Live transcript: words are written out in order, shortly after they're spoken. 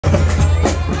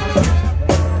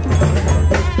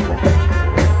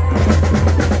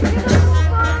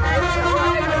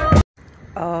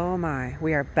Oh my,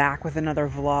 we are back with another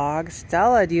vlog.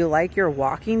 Stella, do you like your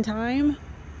walking time?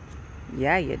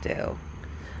 Yeah, you do.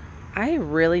 I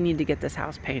really need to get this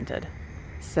house painted.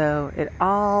 So it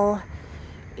all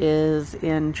is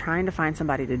in trying to find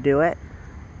somebody to do it.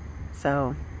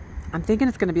 So I'm thinking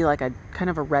it's going to be like a kind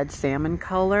of a red salmon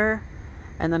color.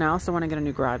 And then I also want to get a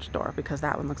new garage door because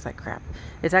that one looks like crap.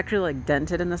 It's actually like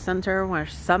dented in the center where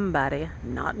somebody,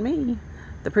 not me,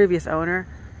 the previous owner,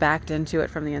 backed into it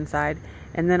from the inside.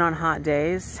 And then on hot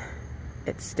days,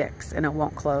 it sticks and it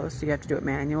won't close. So you have to do it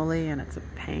manually and it's a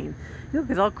pain. Look,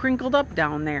 it's all crinkled up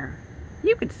down there.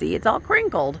 You can see it's all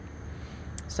crinkled.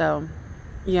 So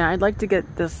yeah, I'd like to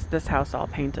get this house all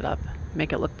painted up,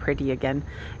 make it look pretty again,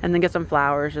 and then get some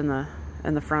flowers in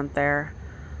the front there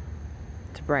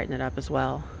to brighten it up as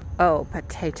well. Oh,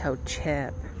 potato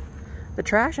chip. The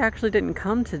trash actually didn't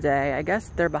come today. I guess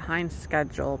they're behind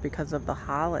schedule because of the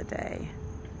holiday.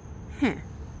 Huh.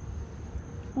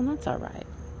 Well, that's all right.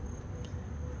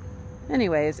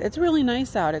 Anyways, it's really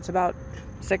nice out. It's about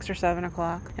 6 or 7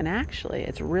 o'clock. And actually,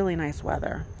 it's really nice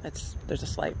weather. There's a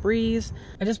slight breeze.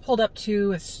 I just pulled up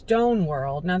to Stone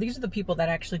World. Now, these are the people that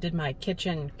actually did my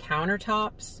kitchen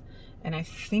countertops. And I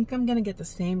think I'm going to get the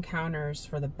same counters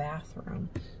for the bathroom.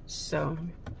 So,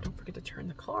 don't forget to turn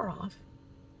the car off.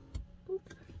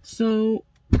 So,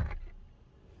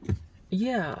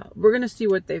 yeah, we're going to see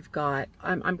what they've got.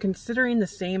 I'm considering the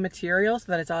same material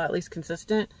so that it's all at least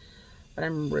consistent. But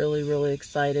I'm really, really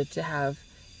excited to have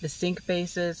the sink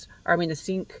bases, or I mean the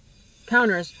sink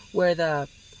counters where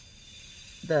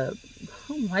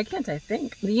why can't I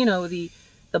think? You know, the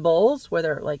bowls where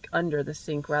they're like under the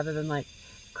sink rather than like,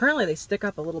 currently they stick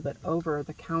up a little bit over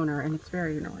the counter and it's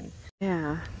very annoying.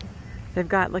 Yeah, they've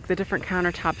got like the different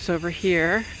countertops over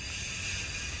here.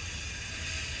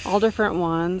 All different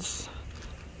ones.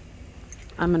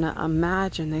 I'm gonna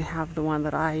imagine they have the one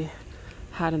that I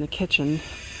had in the kitchen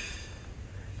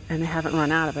and they haven't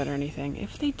run out of it or anything.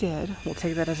 If they did, we'll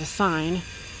take that as a sign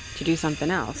to do something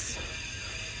else.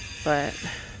 But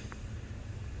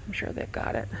I'm sure they've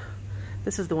got it.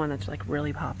 This is the one that's like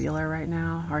really popular right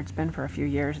now, or it's been for a few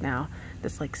years now.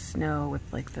 This like snow with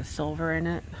like the silver in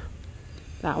it.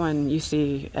 That one you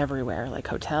see everywhere, like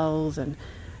hotels and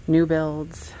new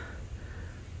builds.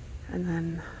 And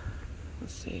then,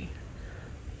 let's see.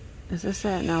 Is this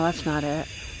it? No, that's not it.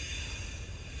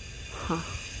 Huh.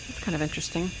 That's kind of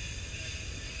interesting.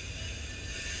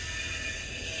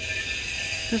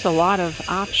 There's a lot of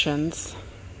options.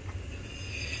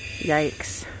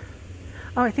 Yikes.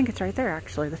 Oh, I think it's right there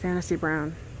actually, the Fantasy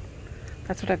Brown.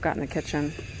 That's what I've got in the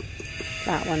kitchen.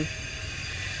 That one.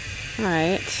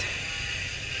 Alright.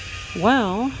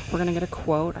 Well, we're going to get a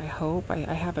quote, I hope. I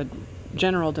have a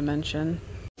general dimension.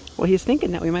 Well, he's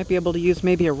thinking that we might be able to use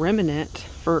maybe a rim in it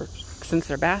since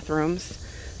they're bathrooms.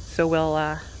 So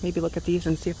we'll maybe look at these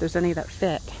and see if there's any that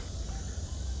fit.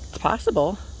 It's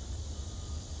possible.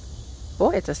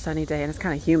 Boy, it's a sunny day and it's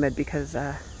kind of humid because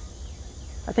I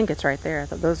think it's right there.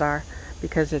 Those are,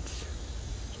 because it's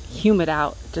humid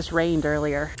out. It just rained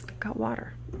earlier. Got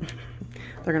water.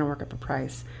 They're gonna work up a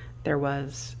price. There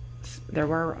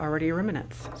were already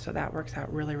ruminants, so that works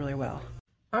out really, really well.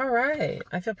 All right,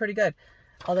 I feel pretty good,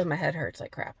 although my head hurts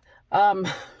like crap.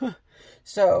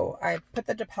 So I put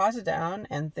the deposit down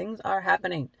and things are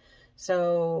happening.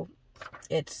 So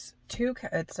it's the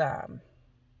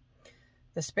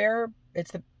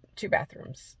 2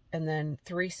 bathrooms and then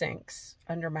 3 sinks,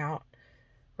 undermount,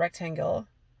 rectangle.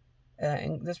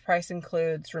 And this price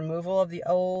includes removal of the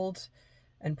old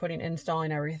and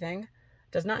installing everything.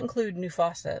 Does not include new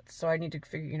faucets, so I need to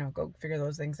go figure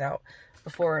those things out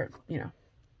before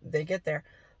they get there.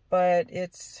 But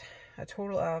it's a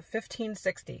total of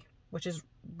 $1,560, which is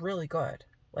really good.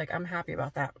 Like, I'm happy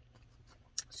about that.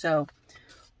 So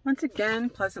once again,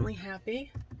 pleasantly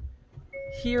happy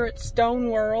here at Stone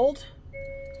World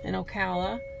in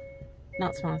Ocala.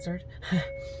 Not sponsored.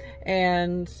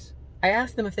 And I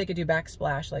asked them if they could do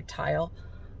backsplash, like tile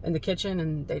in the kitchen,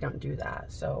 and they don't do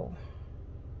that, so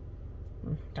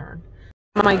darn.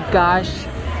 Oh my gosh,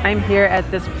 I'm here at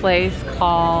this place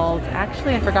called,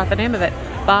 actually I forgot the name of it,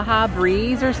 Baja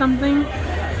Breeze or something,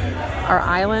 our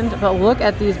island. But look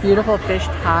at these beautiful fish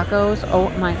tacos. Oh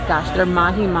my gosh, they're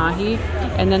mahi-mahi.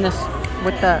 And then this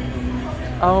with the,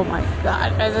 oh my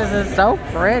god, this is so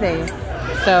pretty.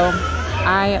 So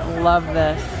I love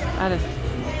this.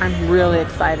 I'm really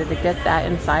excited to get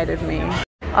that inside of me.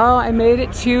 Oh, I made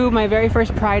it to my very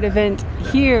first Pride event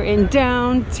here in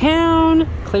downtown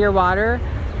Clearwater,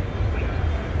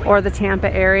 or the Tampa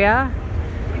area.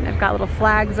 They've got little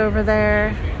flags over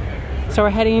there. So we're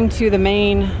heading to the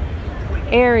main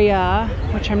area,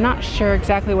 which I'm not sure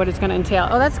exactly what it's going to entail.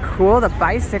 Oh, that's cool. The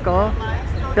bicycle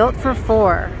built for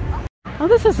 4. Oh,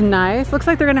 this is nice. Looks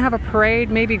like they're going to have a parade,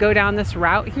 maybe go down this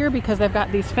route here because they've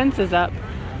got these fences up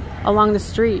along the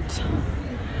street.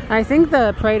 And I think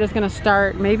the parade is going to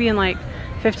start maybe in like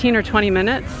 15 or 20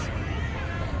 minutes.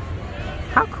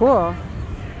 How cool.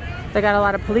 They got a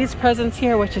lot of police presence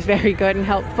here, which is very good and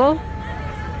helpful.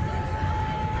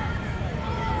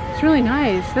 It's really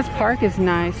nice. This park is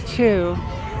nice too.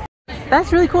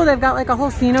 That's really cool. They've got like a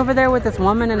whole scene over there with this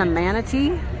woman and a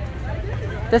manatee.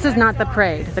 This is not the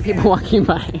parade, the people walking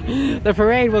by. The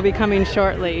parade will be coming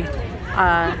shortly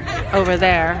over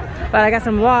there. But I got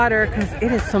some water because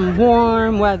it is some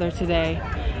warm weather today.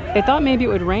 They thought maybe it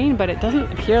would rain, but it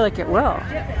doesn't appear like it will.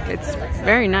 It's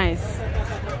very nice.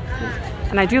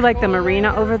 And I do like the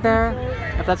marina over there,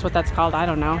 if that's what that's called, I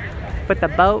don't know. With the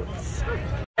boats.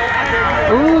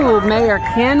 Ooh, Mayor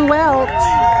Ken Welch.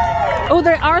 Oh,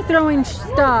 they are throwing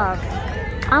stuff.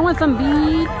 I want some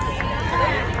beads.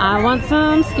 I want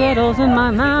some Skittles in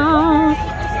my mouth.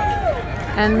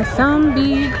 And some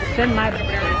beads in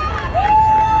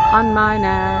on my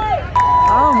neck.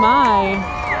 Oh my.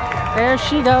 There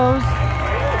she goes.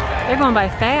 They're going by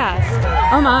fast.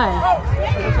 Oh my.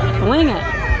 Fling it.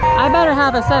 I better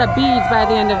have a set of beads by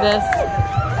the end of this.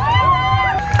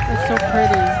 It's so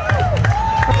pretty.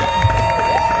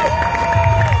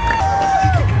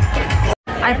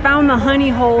 I found the honey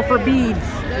hole for beads.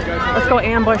 Let's go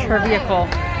ambush her vehicle.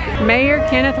 Mayor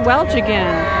Kenneth Welch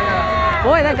again.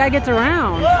 Boy, that guy gets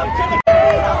around.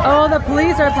 Oh, the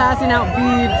police are passing out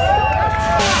beads.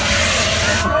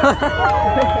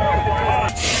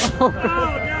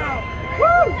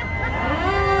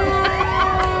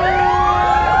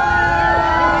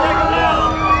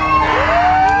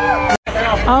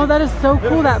 Oh, that is so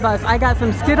cool, that bus. I got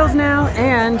some Skittles now,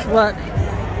 and look,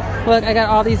 I got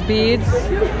all these beads.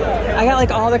 I got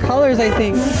like all the colors, I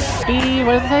think.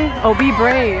 What does it say? Oh, be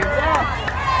brave.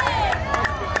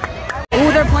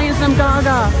 Oh, they're playing some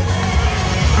Gaga.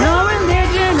 No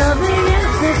religion of the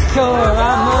insecure.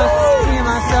 I must see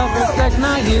myself, respect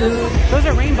my youth. Those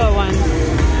are rainbow ones.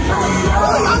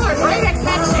 Oh, great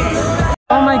exception.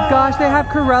 Oh my gosh, they have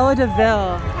Corella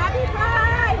DeVille.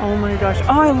 Oh my gosh.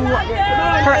 Oh, I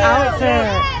love her outfit.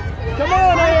 Come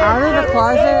on, out of the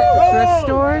closet thrift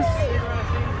stores.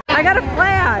 I got a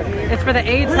flag. It's for the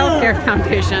AIDS Healthcare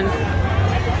Foundation.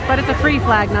 But it's a free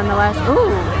flag nonetheless.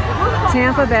 Ooh,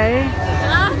 Tampa Bay.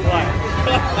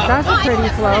 That's a pretty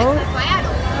float.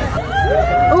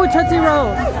 Ooh, Tootsie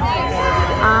Roll.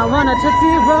 I want a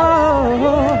Tootsie Roll.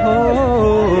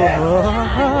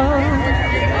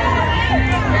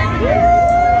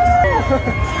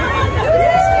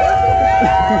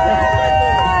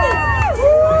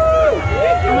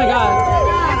 Oh my god.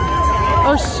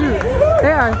 Oh shoot.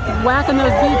 They are whacking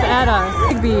those beads at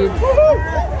us. Big beads.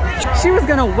 She was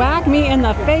gonna whack me in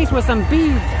the face with some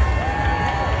beads.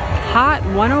 Hot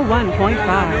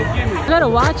 101.5. You gotta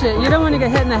watch it. You don't want to get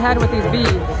hit in the head with these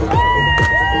beads.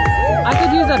 I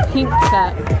could use a pink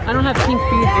set. I don't have pink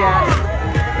beads yet.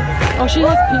 Oh, she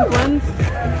has pink ones.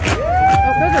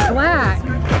 Oh, those are black.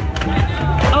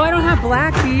 Oh, I don't have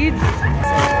black beads.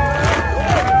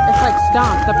 It's like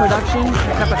Stomp, the production,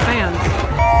 except with fans.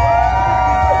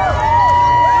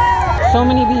 So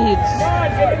many beads.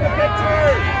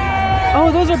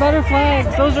 Oh, those are better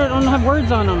flags. Those don't have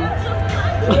words on them.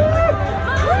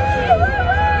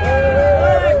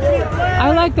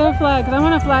 I like their flag because I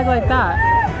want a flag like that.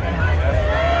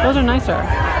 Those are nicer.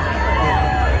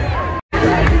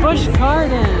 Busch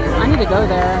Gardens. I need to go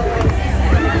there.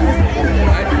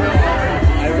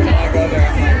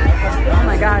 Oh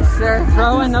my gosh, they're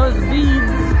throwing those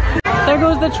beads. There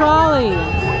goes the trolley.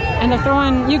 And they're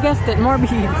throwing, you guessed it, more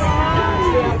beads. Oh,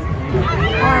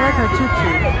 I like her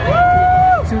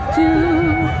tutu. Tutu.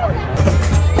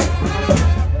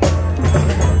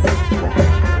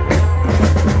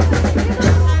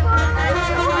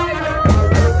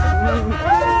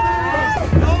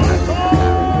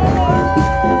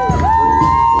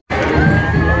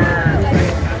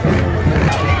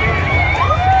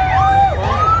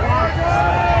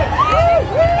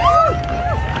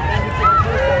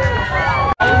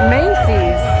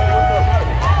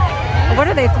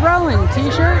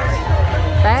 T-shirts?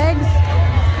 Bags?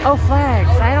 Oh, flags.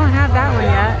 I don't have that one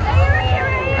yet.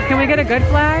 Can we get a good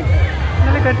flag?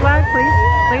 Another good flag, please?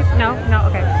 Please? No? No?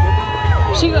 Okay.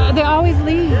 They always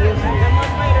leave.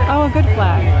 Oh, a good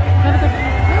flag. Another good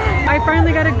flag. I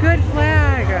finally got a good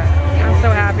flag. I'm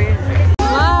so happy.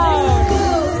 Wow.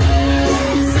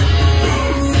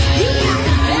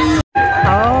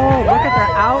 Oh, look at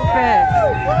their outfit.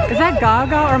 Is that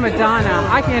Gaga or Madonna?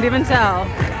 I can't even tell.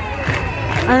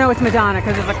 I know it's Madonna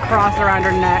because there's a cross around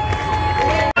her neck.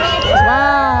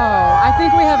 Wow, I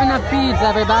think we have enough beads,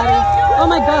 everybody. Oh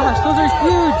my gosh, those are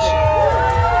huge.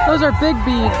 Those are big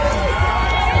beads.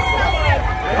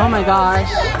 Oh my gosh.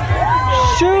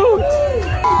 Shoot!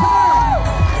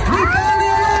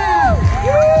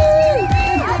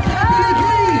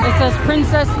 It says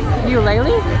Princess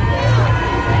Eulalie,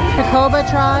 Tacoba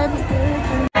tribe.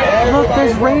 Look,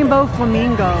 there's rainbow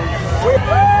flamingos.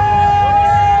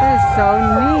 That is so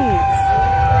neat.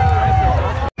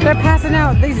 They're passing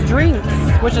out these drinks,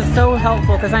 which is so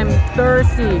helpful because I'm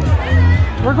thirsty.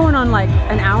 We're going on like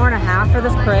an hour and a half for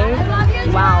this parade.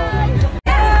 Wow.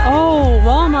 Oh,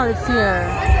 Walmart's here.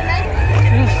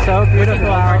 It is so beautiful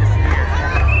out.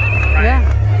 Yeah,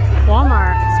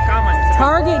 Walmart.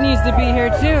 Target needs to be here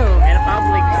too.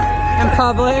 And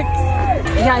Publix.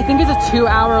 Yeah, I think it's a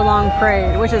 2-hour-long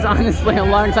parade, which is honestly a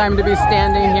long time to be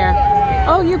standing here.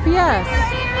 Oh, UPS.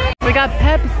 We got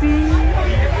Pepsi.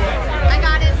 I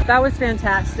got it. That was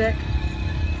fantastic.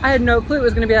 I had no clue it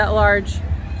was going to be that large.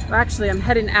 Well, actually, I'm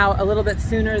heading out a little bit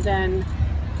sooner than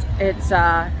it's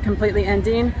completely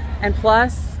ending. And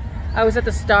plus, I was at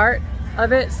the start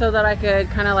of it so that I could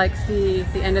kind of like see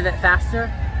the end of it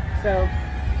faster. So,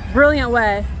 brilliant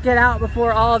way. Get out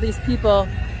before all of these people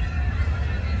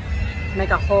make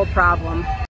a whole problem.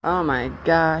 Oh my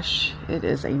gosh, it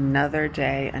is another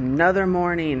day, another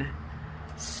morning.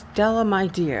 Stella, my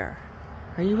dear,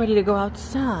 are you ready to go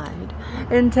outside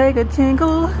and take a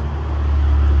tinkle?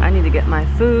 I need to get my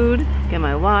food, get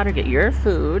my water, get your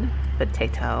food,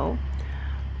 potato.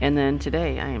 And then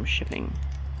today I am shipping.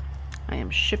 I am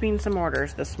shipping some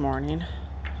orders this morning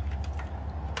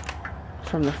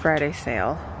from the Friday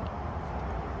sale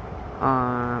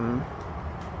on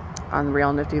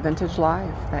Real Nifty Vintage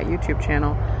Live. That YouTube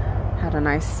channel had a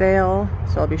nice sale,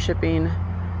 so I'll be shipping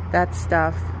that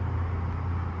stuff.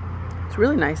 It's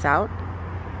really nice out.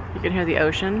 You can hear the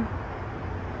ocean.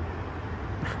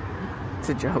 It's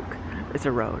a joke. It's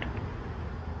a road.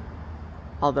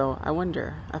 Although I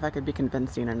wonder if I could be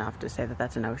convincing enough to say that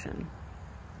that's an ocean.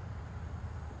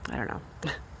 I don't know.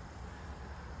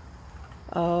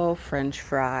 Oh, French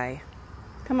fry.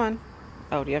 Come on.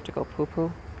 Oh, do you have to go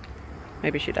poo-poo?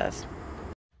 Maybe she does.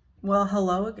 Well,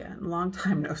 hello again. Long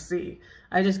time no see.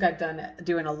 I just got done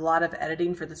doing a lot of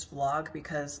editing for this vlog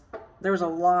because there was a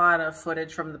lot of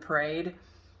footage from the parade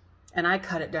and I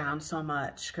cut it down so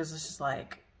much because it's just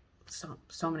like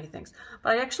so many things.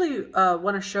 But I actually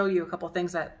want to show you a couple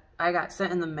things that I got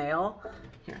sent in the mail.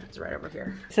 Here, it's right over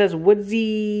here. It says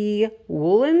Woodsy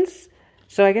Woolens.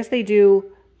 So I guess they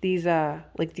do these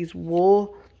like these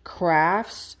wool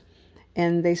crafts.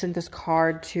 And they sent this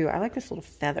card too. I like this little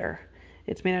feather.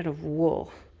 It's made out of wool.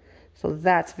 So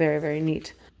that's very, very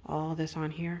neat. All this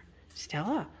on here.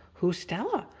 Stella. Who's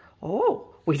Stella?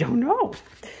 Oh, we don't know.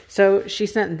 So she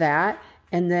sent that.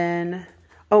 And then,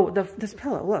 oh, this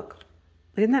pillow. Look.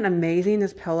 Isn't that amazing,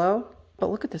 this pillow?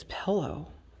 But look at this pillow.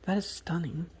 That is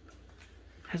stunning.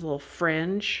 Has a little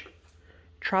fringe.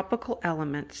 Tropical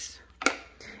elements.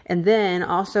 And then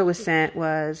also was sent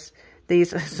was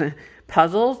these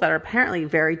puzzles that are apparently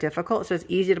very difficult. It says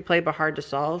easy to play but hard to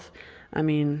solve. I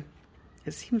mean,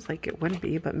 it seems like it wouldn't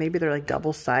be, but maybe they're like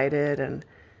double-sided and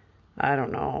I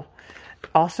don't know.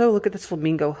 Also, look at this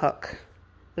flamingo hook.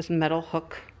 This metal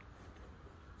hook.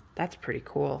 That's pretty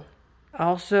cool.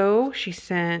 Also, she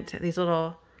sent these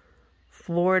little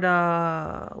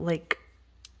Florida, like,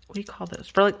 what do you call those?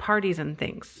 For like parties and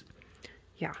things.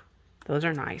 Yeah, those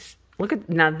are nice. Look at,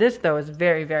 now this though is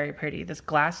very, very pretty. This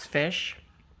glass fish.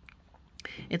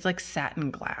 It's like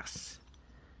satin glass.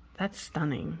 That's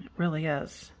stunning. It really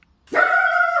is.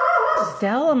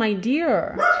 Stella, my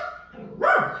dear.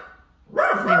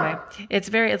 Anyway,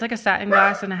 it's like a satin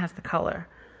glass and it has the color.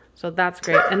 So that's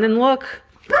great. And then look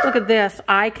at this.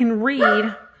 I can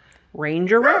read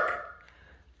Ranger Rick.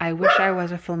 I wish I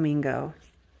was a flamingo.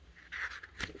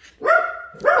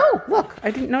 Oh, look,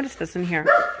 I didn't notice this in here.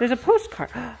 There's a postcard.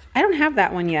 I don't have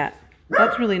that one yet.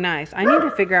 That's really nice. I need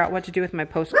to figure out what to do with my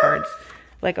postcards.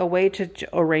 Like a way to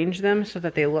arrange them so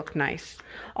that they look nice.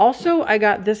 Also, I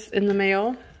got this in the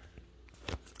mail.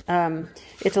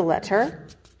 It's a letter.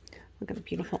 Look at the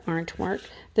beautiful artwork.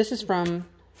 This is from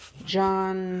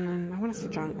John, I want to say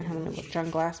John, I don't know,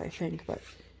 John Glass, I think, but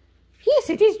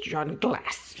yes, it is John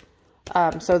Glass.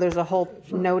 So there's a whole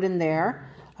note in there.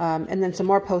 And then some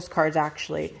more postcards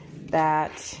actually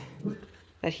that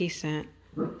he sent.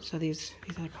 So these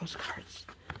other postcards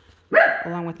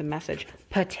along with the message.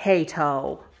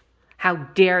 Potato, how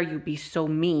dare you be so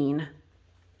mean?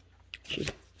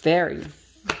 She's very,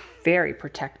 very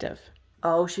protective.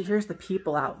 Oh, she hears the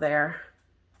people out there.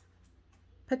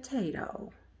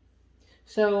 Potato.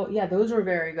 So yeah, those were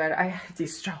very good. I had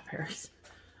these strawberries.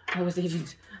 I was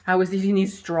eating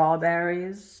these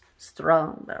strawberries.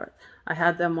 I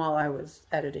had them while I was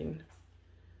editing.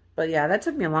 But yeah, that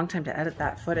took me a long time to edit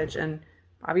that footage, and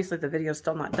obviously the video's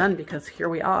still not done because here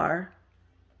we are.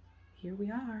 Here we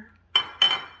are.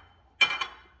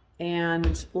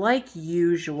 And like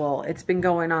usual, it's been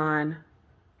going on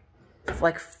for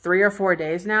like 3 or 4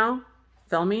 days now,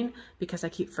 filming, because I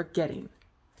keep forgetting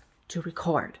to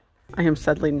record. I am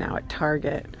suddenly now at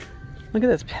Target. Look at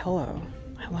this pillow.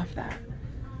 I love that.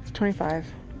 It's $25.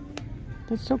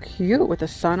 That's so cute with the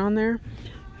sun on there.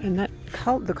 And that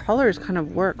the colors kind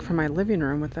of work for my living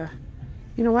room with the,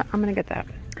 you know what? I'm gonna get that.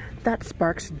 That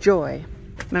sparks joy.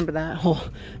 Remember that whole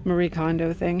Marie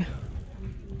Kondo thing?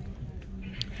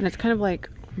 And it's kind of like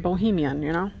bohemian,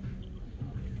 you know?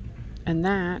 And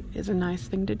that is a nice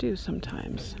thing to do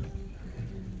sometimes.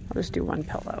 I'll just do one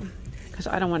pillow because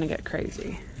I don't want to get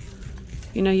crazy.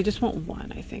 You know, you just want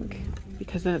one, I think,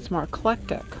 because then it's more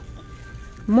eclectic.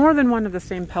 More than one of the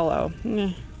same pillow.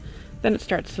 Then it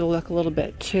starts to look a little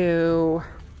bit too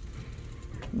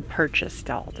purchased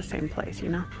all at the same place, you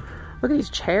know? Look at these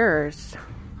chairs.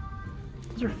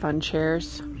 Those are fun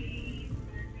chairs.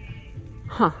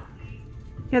 Huh.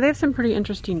 Yeah, they have some pretty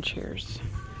interesting chairs,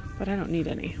 but I don't need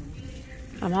any.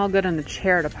 I'm all good in the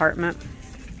chair department.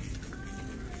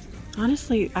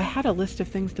 Honestly, I had a list of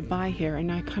things to buy here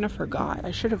and I kind of forgot.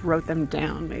 I should have wrote them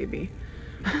down maybe.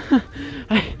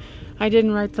 I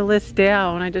didn't write the list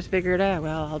down. I just figured,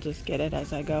 well, I'll just get it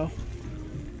as I go.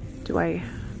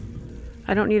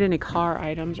 I don't need any car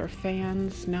items or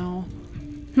fans, no.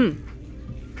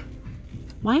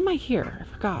 Why am I here?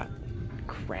 I forgot.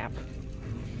 Crap.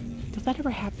 Does that ever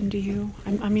happen to you?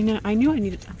 I mean, I know I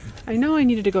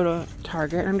needed to go to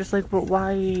Target. I'm just like, but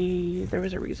why? There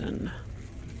was a reason.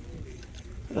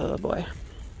 Oh boy.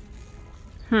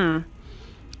 Nothing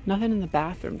in the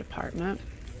bathroom department.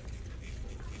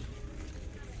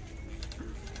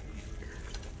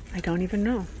 I don't even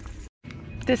know.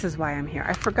 This is why I'm here.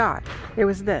 I forgot. It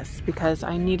was this because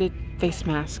I needed face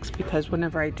masks because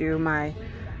whenever I do my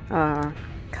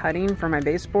cutting for my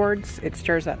baseboards, it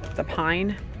stirs up the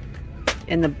pine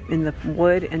in the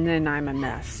wood, and then I'm a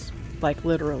mess, like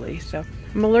literally. So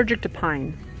I'm allergic to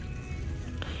pine,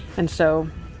 and so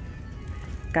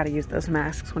got to use those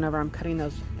masks whenever I'm cutting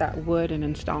that wood and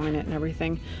installing it and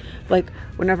everything. Like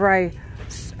whenever I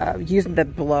use the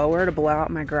blower to blow out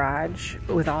my garage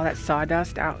with all that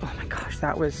sawdust out, oh my gosh,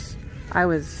 I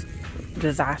was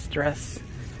disastrous.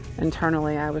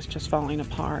 Internally, I was just falling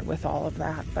apart with all of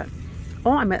that. But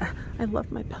oh, I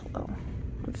love my pillow.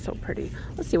 It's so pretty.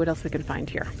 Let's see what else we can find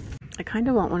here. I kind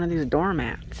of want one of these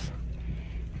doormats.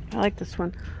 I like this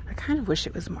one. I kind of wish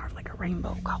it was more like a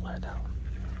rainbow color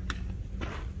though.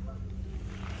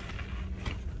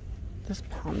 This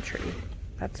palm tree,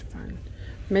 that's fun.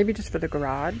 Maybe just for the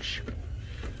garage.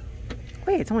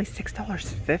 Wait, it's only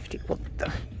 $6.50. Well,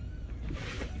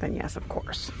 then yes, of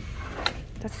course.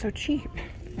 That's so cheap.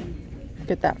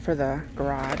 Get that for the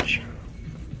garage.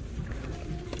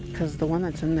 Because the one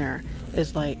that's in there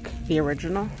is like the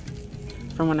original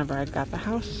from whenever I got the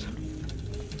house.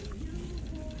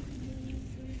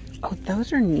 Oh,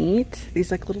 those are neat.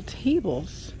 These like little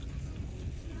tables.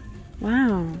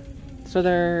 Wow. So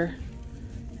they're,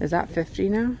 is that 50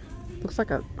 now? Looks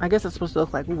like I guess it's supposed to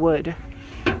look like wood.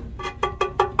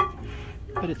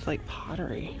 But it's like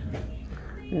pottery.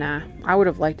 Nah, I would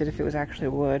have liked it if it was actually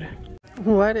wood.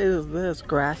 What is this?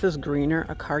 Grass is Greener,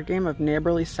 a card game of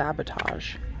neighborly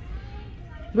sabotage.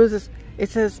 What is this? It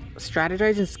says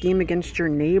strategize and scheme against your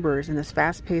neighbors in this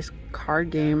fast-paced card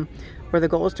game where the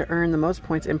goal is to earn the most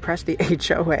points, impress the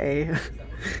HOA,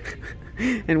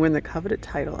 and win the coveted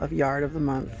title of Yard of the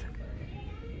Month.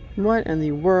 What in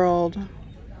the world?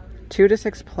 2 to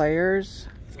 6 players.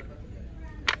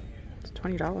 It's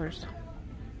 $20.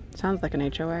 Sounds like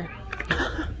an HOA.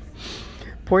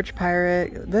 Porch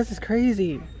Pirate. This is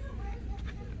crazy.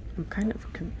 I'm kind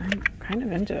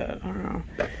of into it. I don't know.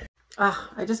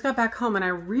 I just got back home and I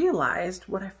realized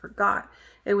what I forgot.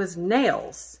 It was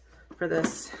nails for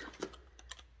this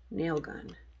nail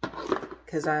gun.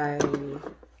 Because I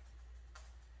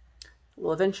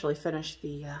will eventually finish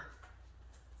the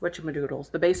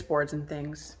whatchamadoodles, the baseboards and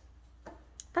things.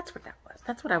 That's what that was.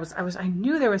 That's what I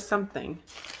knew there was something,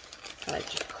 but I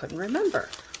just couldn't remember.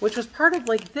 Which was part of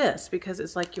like this, because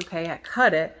it's like, okay, I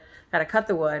cut it, gotta cut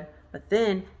the wood, but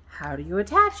then how do you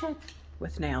attach it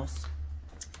with nails?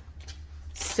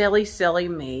 Silly, silly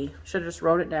me. Should have just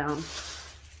wrote it down.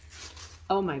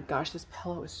 Oh my gosh, this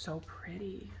pillow is so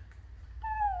pretty.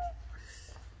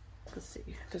 Let's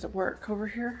see, does it work over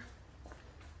here?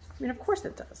 I mean, of course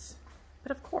it does,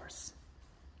 but of course.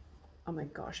 Oh my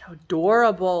gosh, how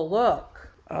adorable, look.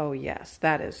 Oh yes,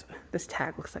 this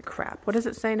tag looks like crap. What does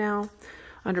it say now?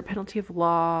 Under penalty of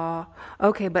law.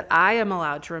 Okay, but I am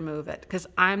allowed to remove it because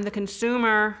I'm the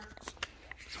consumer.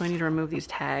 So I need to remove these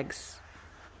tags.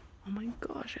 Oh my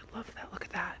gosh, I love that, look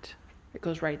at that. It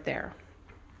goes right there.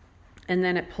 And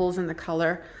then it pulls in the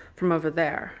color from over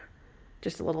there.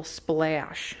 Just a little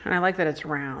splash. And I like that it's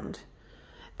round.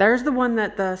 There's the one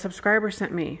that the subscriber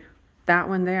sent me. That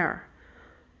one there.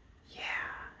 Yeah,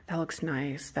 that looks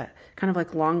nice. That kind of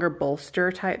like longer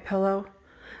bolster type pillow.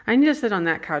 I need to sit on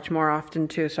that couch more often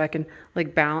too so I can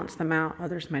like balance them out. Oh,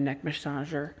 there's my neck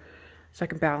massager. So I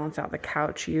can balance out the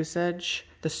couch usage,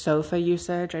 the sofa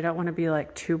usage. I don't want to be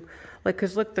like too, like,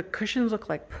 cause look, the cushions look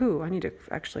like poo. I need to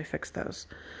actually fix those.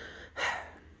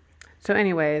 So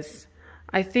anyways,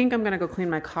 I think I'm gonna go clean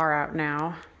my car out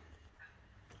now.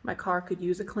 My car could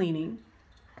use a cleaning.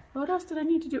 What else did I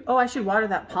need to do? Oh, I should water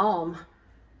that palm.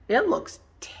 It looks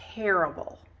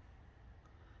terrible.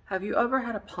 Have you ever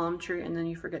had a palm tree and then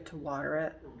you forget to water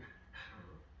it?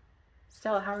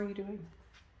 Stella, how are you doing?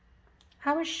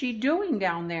 How is she doing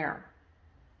down there?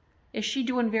 Is she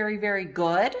doing very, very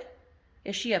good?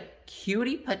 Is she a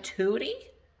cutie patootie?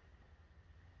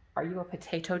 Are you a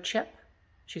potato chip?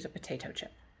 She's a potato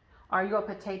chip. Are you a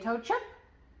potato chip?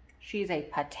 She's a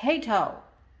potato.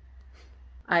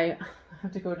 I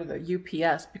have to go to the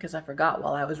UPS because I forgot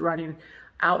while I was running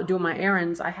out doing my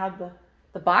errands. I had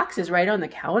the boxes right on the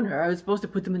counter. I was supposed to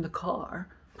put them in the car.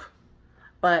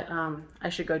 But I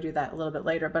should go do that a little bit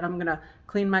later. But I'm gonna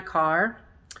clean my car.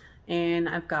 And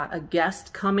I've got a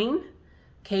guest coming,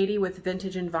 Katie with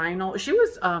Vintage and Vinyl. She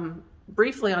was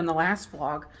briefly on the last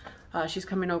vlog. She's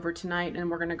coming over tonight and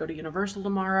we're gonna go to Universal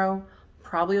tomorrow.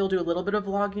 Probably will do a little bit of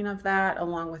vlogging of that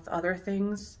along with other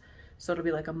things. So it'll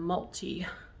be like a multi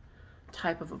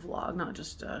type of a vlog, not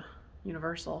just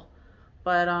Universal.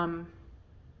 But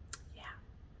yeah.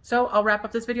 So I'll wrap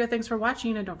up this video. Thanks for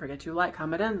watching and don't forget to like,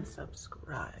 comment, and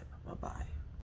subscribe. Bye-bye.